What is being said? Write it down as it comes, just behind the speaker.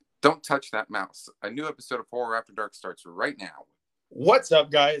Don't touch that mouse. A new episode of Horror After Dark starts right now. What's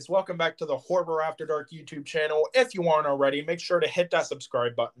up, guys? Welcome back to the Horror After Dark YouTube channel. If you aren't already, make sure to hit that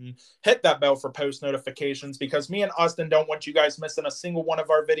subscribe button, hit that bell for post notifications, because me and Austin don't want you guys missing a single one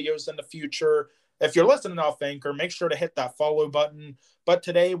of our videos in the future. If you're listening off Anchor, make sure to hit that follow button. But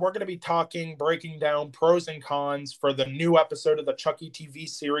today we're going to be breaking down pros and cons for the new episode of the Chucky TV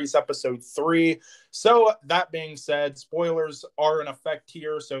series, episode 3. So that being said, spoilers are in effect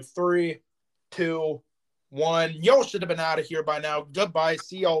here. So 3, 2, 1. Y'all should have been out of here by now. Goodbye.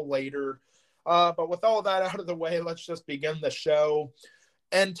 See y'all later. But with all that out of the way, let's just begin the show.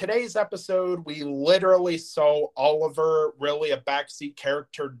 In today's episode, we literally saw Oliver, really a backseat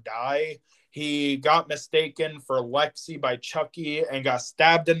character, die. He got mistaken for Lexi by Chucky and got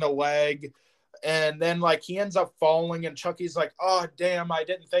stabbed in the leg. And then, he ends up falling, and Chucky's like, "Oh, damn, I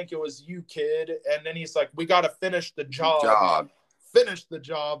didn't think it was you, kid." And then he's like, "We got to finish the job. Finish the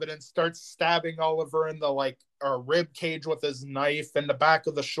job," and then starts stabbing Oliver in the rib cage with his knife in the back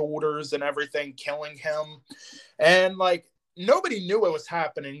of the shoulders and everything, killing him. And nobody knew it was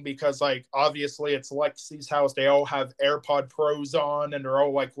happening because obviously it's Lexi's house. They all have AirPod Pros on and they're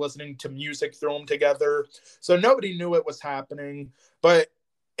all listening to music through them together. So nobody knew it was happening. But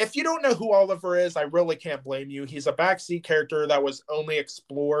if you don't know who Oliver is, I really can't blame you. He's a backseat character that was only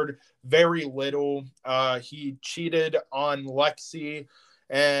explored very little. He cheated on Lexi,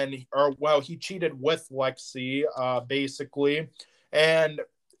 he cheated with Lexi, basically. And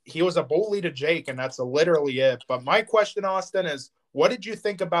he was a bully to Jake, and that's literally it. But my question, Austin, is what did you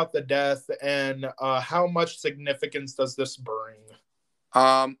think about the death, and how much significance does this bring?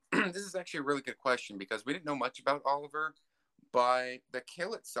 This is actually a really good question because we didn't know much about Oliver. But the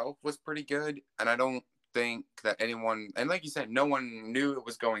kill itself was pretty good, and I don't think that anyone, and like you said, no one knew it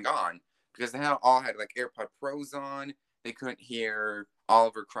was going on because they all had AirPod Pros on. They couldn't hear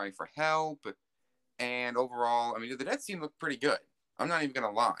Oliver cry for help, and overall, I mean, the death scene looked pretty good. I'm not even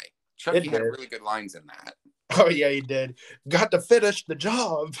gonna lie. Chucky had really good lines in that. Oh yeah, he did. Got to finish the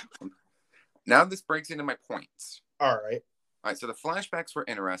job. Now this breaks into my points. All right. So the flashbacks were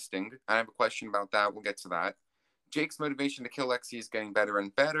interesting. I have a question about that. We'll get to that. Jake's motivation to kill Lexi is getting better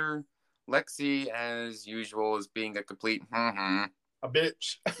and better. Lexi, as usual, is being a complete a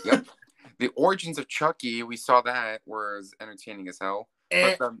bitch. Yep. The origins of Chucky, we saw that, was entertaining as hell.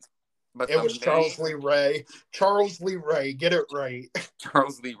 But it was Charles Lee Ray. Charles Lee Ray, get it right.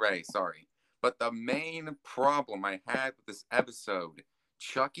 Charles Lee Ray, sorry. But the main problem I had with this episode,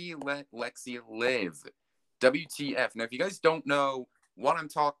 Chucky let Lexi live. WTF. Now, if you guys don't know what I'm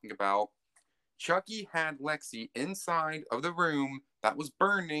talking about, Chucky had Lexi inside of the room that was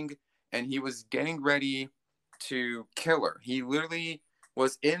burning, and he was getting ready to kill her. He literally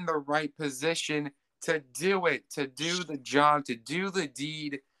was in the right position to do it, to do the job, to do the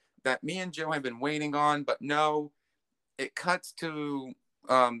deed that me and Joe have been waiting on. But no, it cuts to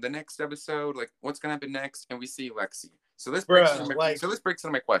the next episode, what's going to happen next, and we see Lexi. So this breaks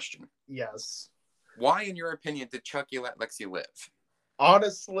into my question. Yes. Why, in your opinion, did Chucky let Lexi live?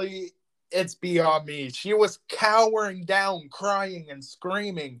 Honestly, it's beyond me. She was cowering down, crying and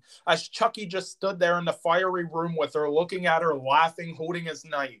screaming as Chucky just stood there in the fiery room with her, looking at her, laughing, holding his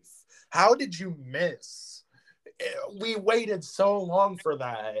knife. How did you miss? We waited so long for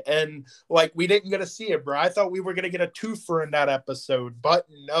that, and we didn't get to see it, bro. I thought we were going to get a twofer in that episode, but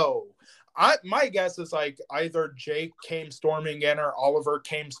no. My guess is either Jake came storming in or Oliver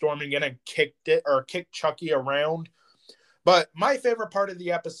came storming in and kicked Chucky around. But my favorite part of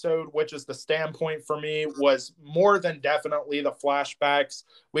the episode, which is the standpoint for me, was more than definitely the flashbacks.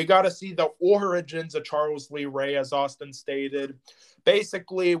 We got to see the origins of Charles Lee Ray, as Austin stated.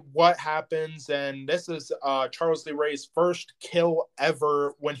 Basically, what happens, and this is Charles Lee Ray's first kill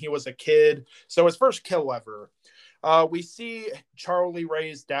ever when he was a kid. So his first kill ever. We see Charlie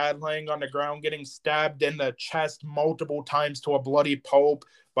Ray's dad laying on the ground getting stabbed in the chest multiple times to a bloody pulp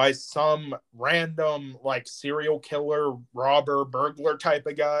by some random serial killer, robber, burglar type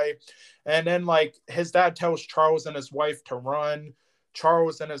of guy. And then his dad tells Charles and his wife to run.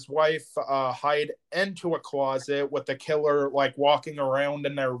 Charles and his wife hide into a closet with the killer walking around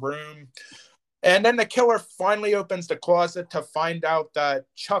in their room. And then the killer finally opens the closet to find out that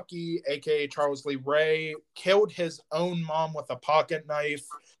Chucky, a.k.a. Charles Lee Ray, killed his own mom with a pocket knife.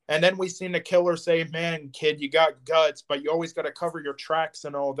 And then we seen the killer say, "Man, kid, you got guts, but you always got to cover your tracks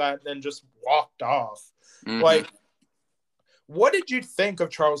and all that," and then just walked off. Mm-hmm. What did you think of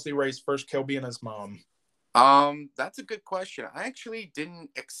Charles Lee Ray's first kill being his mom? That's a good question. I actually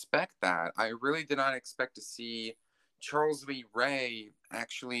didn't expect that. I really did not expect to see Charles Lee Ray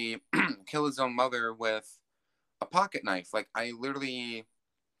actually kill his own mother with a pocket knife. I literally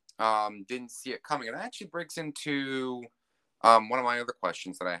didn't see it coming. And that actually breaks into one of my other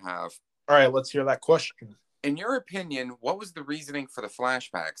questions that I have. All right, let's hear that question. In your opinion, what was the reasoning for the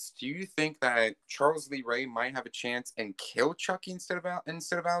flashbacks? Do you think that Charles Lee Ray might have a chance and kill Chucky instead of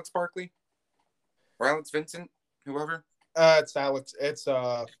Alex Barkley or Alex Vincent, whoever? It's Alex. It's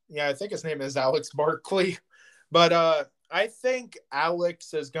yeah, I think his name is Alex Barkley. But I think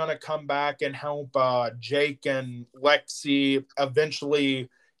Alex is gonna come back and help Jake and Lexi eventually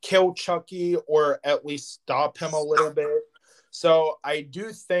kill Chucky or at least stop him a little bit. So I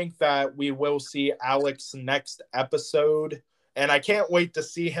do think that we will see Alex next episode, and I can't wait to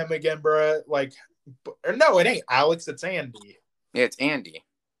see him again, bro. Like, no, it ain't Alex, it's Andy. Yeah, it's Andy.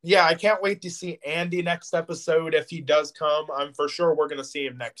 Yeah, I can't wait to see Andy next episode. If he does come, I'm for sure we're gonna see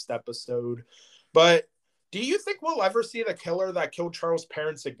him next episode. But do you think we'll ever see the killer that killed Charles'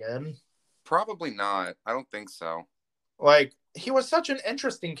 parents again? Probably not. I don't think so. Like, he was such an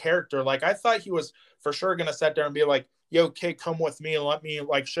interesting character. Like, I thought he was for sure gonna sit there and be like, "Yo, kid, come with me and let me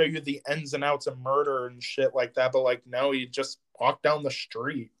like show you the ins and outs of murder and shit like that." But like, no, he just walked down the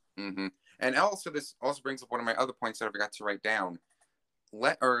street. Mm-hmm. And also, this also brings up one of my other points that I forgot to write down.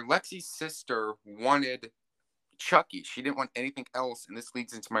 Lexi's sister wanted Chucky. She didn't want anything else, and this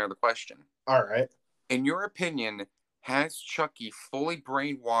leads into my other question. All right. In your opinion, has Chucky fully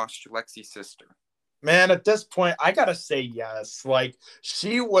brainwashed Lexi's sister? Man, at this point, I gotta say yes. Like,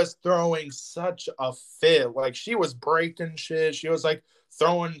 she was throwing such a fit. Like, she was breaking shit. She was like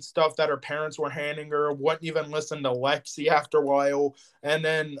throwing stuff that her parents were handing her, wouldn't even listen to Lexi after a while. And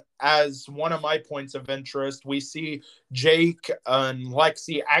then, as one of my points of interest, we see Jake and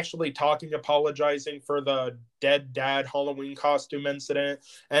Lexi actually talking, apologizing for the dead dad Halloween costume incident.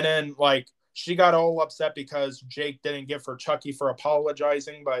 And then, like, she got all upset because Jake didn't give her Chucky for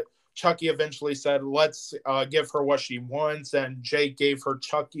apologizing, but Chucky eventually said, let's give her what she wants. And Jake gave her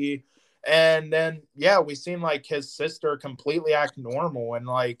Chucky. And then, yeah, we seen like his sister completely act normal. And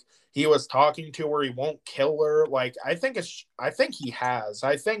like he was talking to her. He won't kill her. Like, I think he has.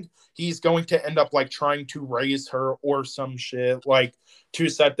 I think he's going to end up like trying to raise her or some shit, like to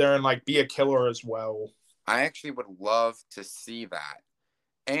sit there and like be a killer as well. I actually would love to see that.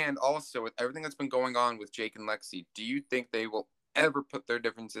 And also, with everything that's been going on with Jake and Lexi, do you think they will ever put their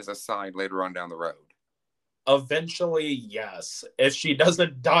differences aside later on down the road? Eventually, yes. If she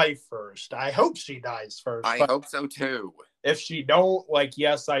doesn't die first. I hope she dies first. I hope so too. If she don't, like,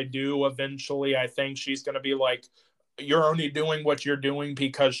 yes, I do. Eventually, I think she's going to be like, you're only doing what you're doing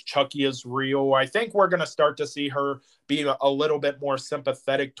because Chucky is real. I think we're going to start to see her be a little bit more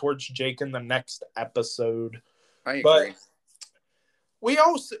sympathetic towards Jake in the next episode. I agree. But we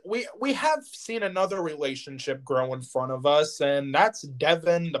have seen another relationship grow in front of us, and that's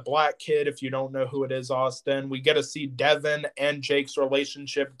Devin, the black kid. If you don't know who it is, Austin, we get to see Devin and Jake's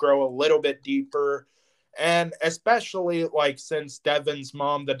relationship grow a little bit deeper. And especially like since Devin's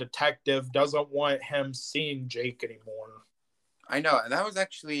mom, the detective, doesn't want him seeing Jake anymore. I know, and it's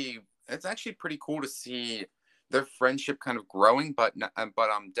actually pretty cool to see their friendship kind of growing, but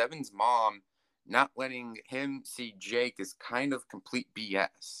Devin's mom not letting him see Jake is kind of complete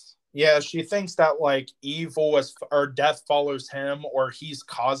BS. Yeah, she thinks that like evil is or death follows him or he's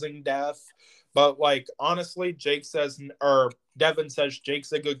causing death. But like honestly, Jake says or Devin says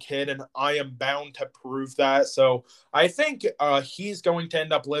Jake's a good kid and I am bound to prove that. So I think he's going to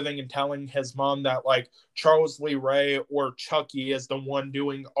end up living and telling his mom that like Charles Lee Ray or Chucky is the one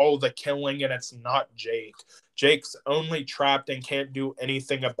doing all the killing and it's not Jake. Jake's only trapped and can't do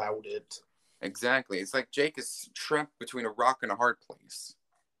anything about it. Exactly. It's like Jake is trapped between a rock and a hard place.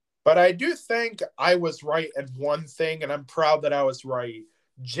 But I do think I was right in one thing, and I'm proud that I was right.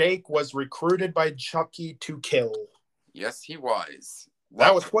 Jake was recruited by Chucky to kill. Yes, he was.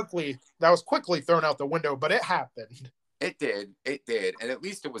 That was quickly thrown out the window, but it happened. It did, and at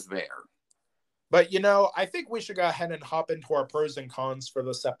least it was there. But you know, I think we should go ahead and hop into our pros and cons for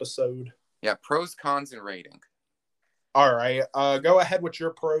this episode. Yeah, pros, cons, and rating. All right, go ahead with your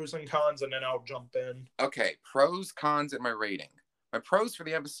pros and cons, and then I'll jump in. Okay, pros, cons, and my rating. My pros for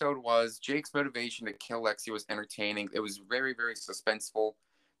the episode was Jake's motivation to kill Lexi was entertaining. It was very, very suspenseful.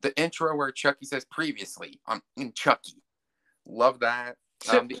 The intro where Chucky says previously in Chucky. Love that.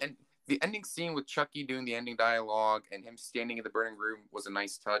 The ending scene with Chucky doing the ending dialogue and him standing in the burning room was a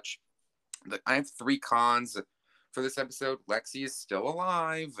nice touch. I have 3 cons for this episode. Lexi is still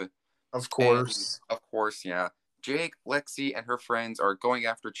alive. Of course. Of course, yeah. Jake, Lexi, and her friends are going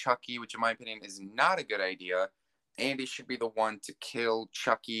after Chucky, which in my opinion is not a good idea. Andy should be the one to kill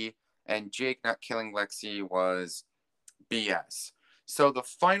Chucky, and Jake not killing Lexi was BS. So the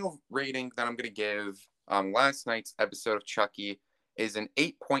final rating that I'm going to give last night's episode of Chucky is an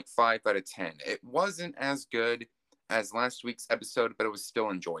 8.5 out of 10. It wasn't as good as last week's episode, but it was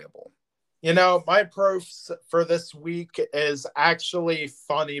still enjoyable. You know, my pros for this week is actually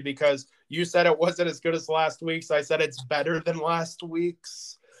funny because you said it wasn't as good as last week's. I said it's better than last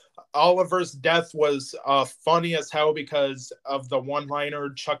week's. Oliver's death was funny as hell because of the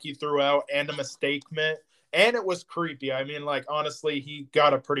one-liner Chucky threw out and a mistakement. And it was creepy. I mean, like, honestly, he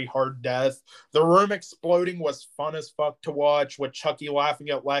got a pretty hard death. The room exploding was fun as fuck to watch with Chucky laughing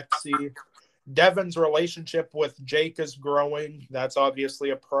at Lexi. Devin's relationship with Jake is growing. That's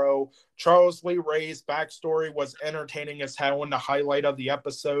obviously a pro. Charles Lee Ray's backstory was entertaining as hell and the highlight of the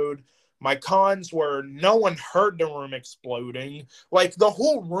episode. My cons were no one heard the room exploding. Like, the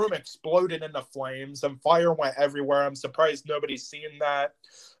whole room exploded into flames and fire went everywhere. I'm surprised nobody's seen that.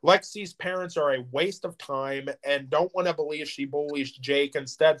 Lexi's parents are a waste of time and don't want to believe she bullies Jake,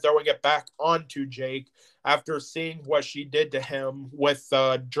 instead throwing it back onto Jake after seeing what she did to him with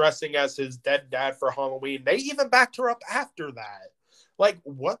dressing as his dead dad for Halloween. They even backed her up after that. Like,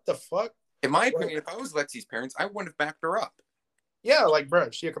 what the fuck? In my opinion, if I was Lexi's parents, I wouldn't have backed her up. Yeah, like,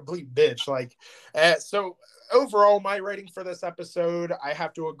 bro, she a complete bitch. Like, so overall, my rating for this episode, I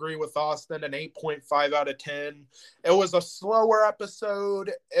have to agree with Austin, an 8.5 out of 10. It was a slower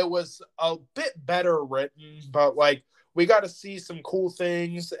episode. It was a bit better written, but, like, we got to see some cool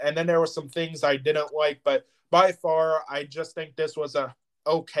things. And then there were some things I didn't like, but by far, I just think this was a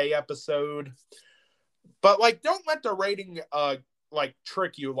okay episode. But, like, don't let the rating, like,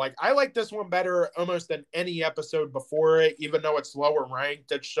 trick you. Like, I like this one better almost than any episode before it, even though it's lower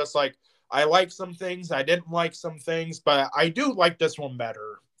ranked. It's just like, I like some things, I didn't like some things, but I do like this one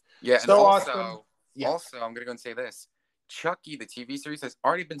better. Yeah, so and also, Austin, I'm going to go and say this. Chucky, the TV series, has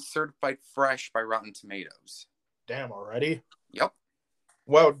already been certified fresh by Rotten Tomatoes. Damn, already? Yep.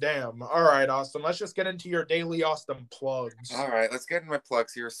 Well, damn. All right, Austin, let's just get into your daily Austin plugs. All right, let's get into my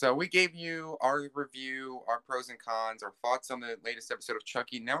plugs here. So we gave you our review, our pros and cons, our thoughts on the latest episode of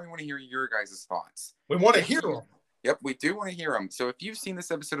Chucky. Now we want to hear your guys' thoughts. We want to hear them. Yep, we do want to hear them. So if you've seen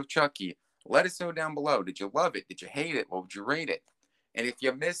this episode of Chucky, let us know down below. Did you love it? Did you hate it? What would you rate it? And if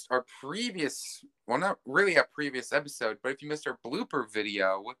you missed our previous, well, not really our previous episode, but if you missed our blooper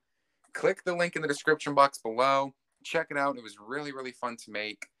video, click the link in the description box below. Check it out. It was really, really fun to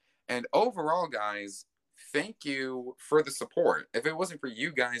make. And overall, guys, thank you for the support. If it wasn't for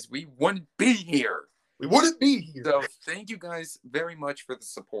you guys, we wouldn't be here. We wouldn't be here. So thank you guys very much for the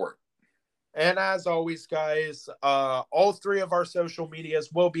support. And as always, guys, all three of our social medias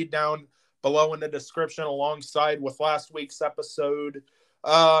will be down below in the description alongside with last week's episode.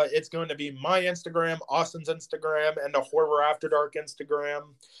 It's going to be my Instagram, Austin's Instagram, and the Horror After Dark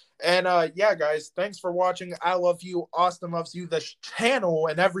Instagram. And yeah, guys, thanks for watching. I love you. Austin loves you. This channel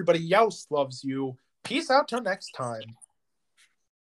and everybody else loves you. Peace out till next time.